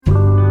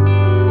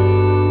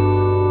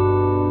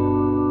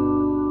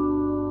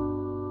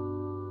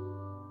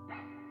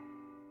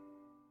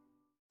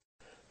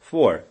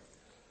4.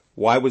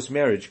 Why was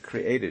marriage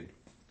created?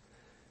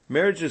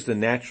 Marriage is the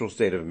natural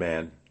state of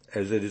man,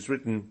 as it is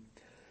written,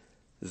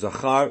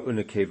 Zachar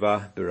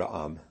u'nekeva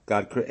bira'am.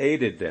 God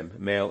created them,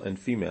 male and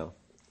female.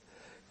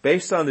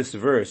 Based on this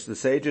verse, the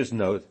sages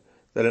note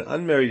that an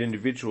unmarried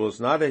individual is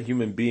not a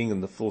human being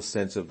in the full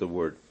sense of the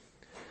word.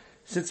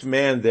 Since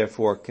man,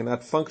 therefore,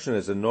 cannot function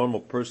as a normal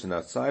person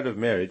outside of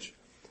marriage,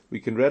 we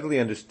can readily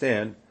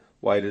understand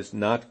why it is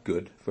not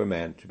good for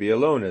man to be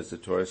alone, as the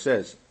Torah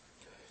says.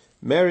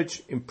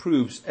 Marriage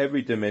improves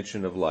every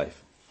dimension of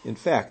life. In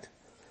fact,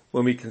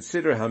 when we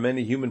consider how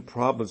many human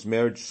problems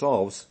marriage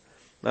solves,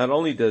 not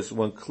only does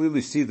one clearly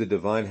see the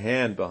divine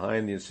hand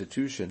behind the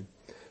institution,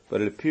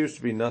 but it appears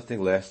to be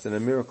nothing less than a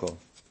miracle.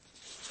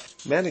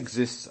 Man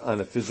exists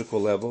on a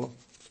physical level,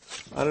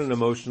 on an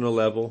emotional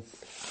level,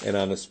 and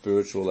on a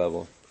spiritual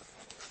level.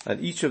 On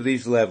each of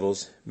these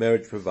levels,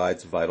 marriage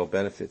provides vital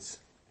benefits.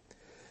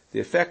 The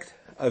effect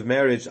of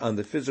marriage on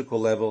the physical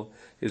level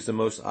is the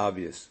most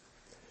obvious.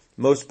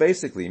 Most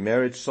basically,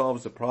 marriage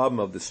solves the problem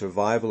of the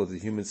survival of the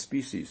human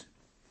species.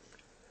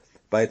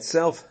 By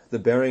itself, the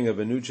bearing of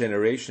a new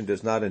generation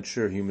does not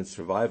ensure human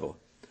survival.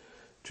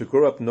 To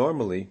grow up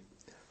normally,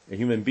 a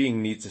human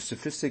being needs a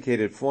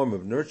sophisticated form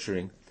of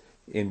nurturing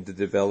in the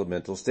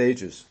developmental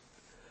stages.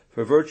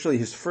 For virtually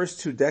his first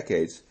 2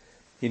 decades,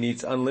 he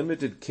needs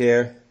unlimited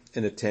care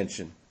and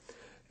attention,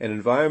 an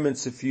environment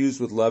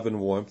suffused with love and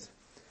warmth,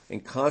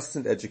 and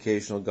constant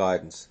educational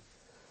guidance.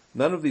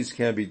 None of these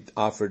can be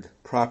offered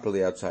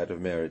properly outside of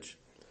marriage.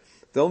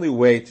 The only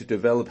way to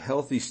develop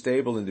healthy,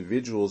 stable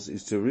individuals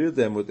is to rear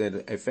them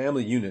within a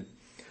family unit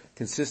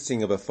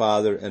consisting of a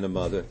father and a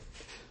mother,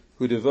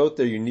 who devote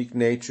their unique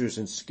natures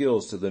and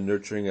skills to the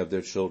nurturing of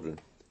their children.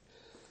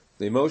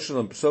 The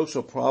emotional and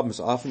social problems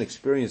often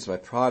experienced by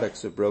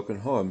products of broken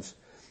homes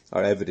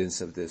are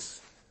evidence of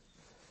this.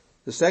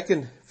 The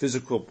second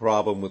physical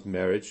problem with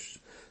marriage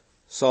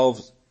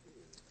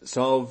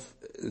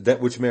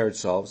which marriage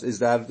solves is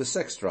that of the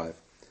sex drive.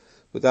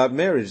 Without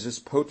marriage, this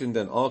potent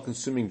and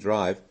all-consuming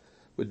drive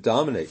would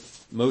dominate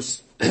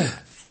most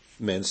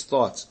men's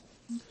thoughts.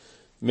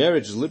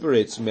 Marriage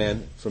liberates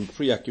man from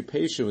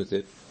preoccupation with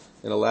it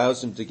and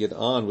allows him to get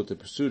on with the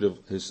pursuit of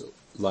his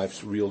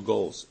life's real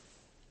goals.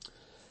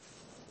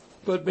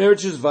 But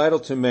marriage is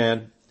vital to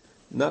man,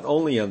 not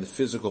only on the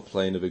physical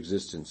plane of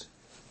existence,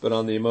 but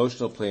on the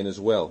emotional plane as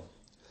well.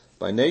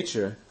 By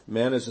nature,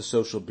 man is a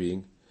social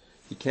being.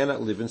 He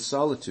cannot live in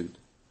solitude.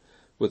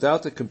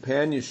 Without the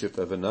companionship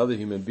of another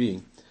human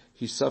being,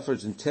 he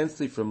suffers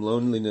intensely from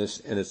loneliness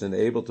and is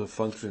unable to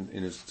function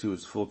to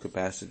his full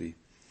capacity.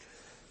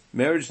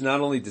 Marriage not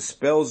only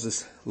dispels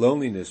this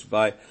loneliness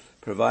by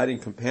providing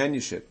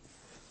companionship,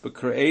 but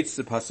creates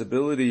the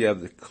possibility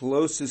of the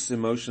closest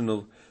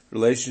emotional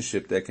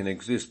relationship that can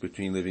exist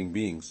between living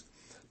beings,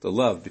 the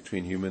love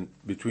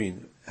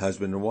between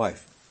husband and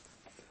wife.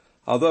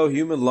 Although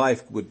human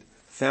life would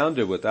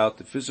founder without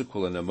the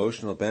physical and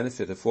emotional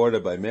benefit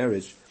afforded by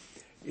marriage,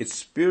 its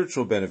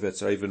spiritual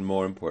benefits are even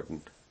more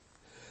important.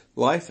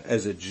 Life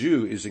as a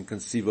Jew is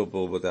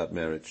inconceivable without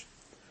marriage.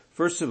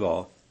 First of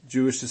all,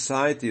 Jewish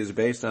society is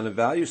based on a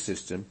value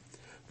system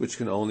which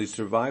can only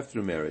survive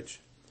through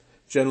marriage.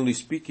 Generally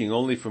speaking,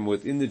 only from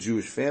within the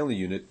Jewish family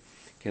unit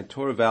can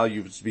Torah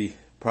values be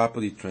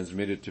properly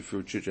transmitted to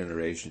future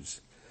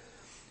generations.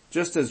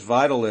 Just as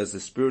vital as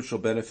the spiritual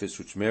benefits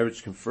which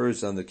marriage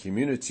confers on the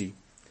community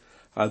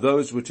are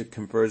those which it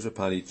confers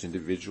upon each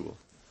individual.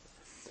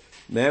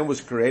 Man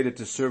was created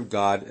to serve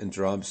God and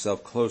draw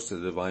himself close to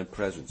the divine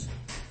presence.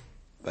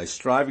 By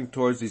striving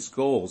towards these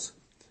goals,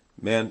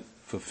 man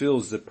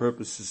fulfills the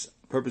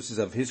purposes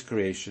of his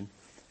creation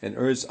and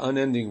earns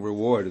unending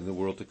reward in the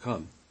world to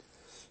come.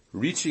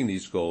 Reaching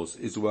these goals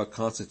is what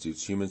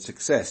constitutes human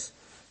success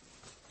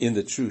in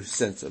the true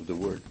sense of the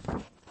word.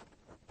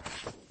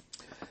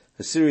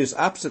 A serious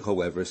obstacle,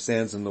 however,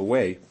 stands in the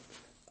way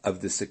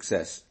of this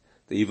success,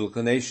 the evil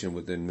inclination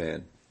within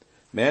man.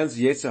 Man's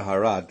Yetzer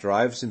Hara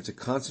drives him to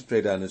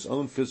concentrate on his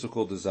own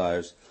physical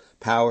desires,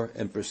 power,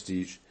 and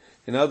prestige.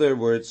 In other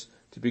words,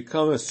 to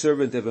become a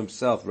servant of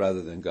himself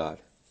rather than God.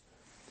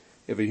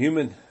 If a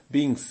human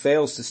being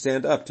fails to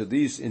stand up to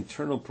these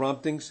internal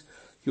promptings,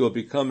 he will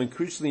become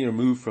increasingly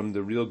removed from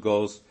the real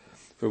goals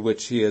for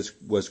which he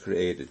was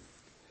created.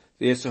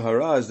 The Yetzer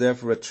Hara is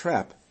therefore a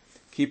trap,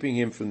 keeping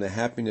him from the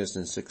happiness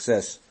and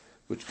success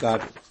which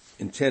God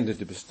intended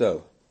to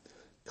bestow.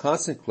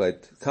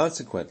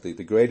 Consequently,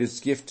 the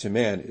greatest gift to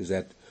man is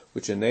that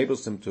which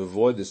enables him to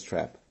avoid this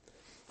trap.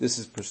 This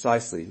is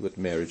precisely what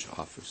marriage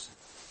offers.